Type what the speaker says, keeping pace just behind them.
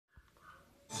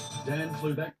Dan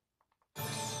flew back.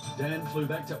 Dan flew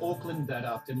back to Auckland that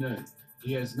afternoon.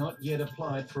 He has not yet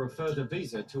applied for a further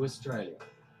visa to Australia.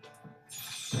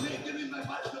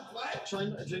 Try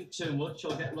not to drink too much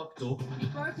or get locked up.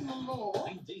 You've broken the law.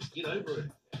 Indeed, get over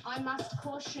it. I must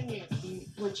caution you. You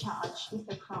were charged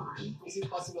with a crime. Is it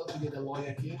possible to get a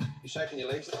lawyer here? You're shaking your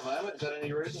legs at the moment. Is that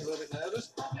any reason you're a little bit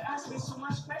nervous? After asking me so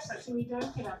much questions so we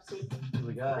don't get upset. Here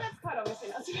we go. That's quite obviously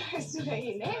not supposed to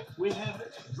be in there. We have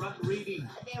drug reading.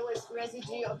 There was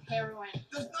residue of heroin.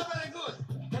 That's not very good.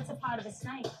 That's a part of a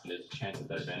snake. There's a chance that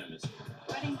they're venomous.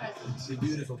 Wedding present. It's a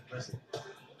beautiful present.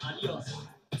 Adios.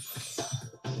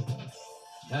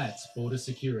 That's border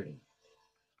security.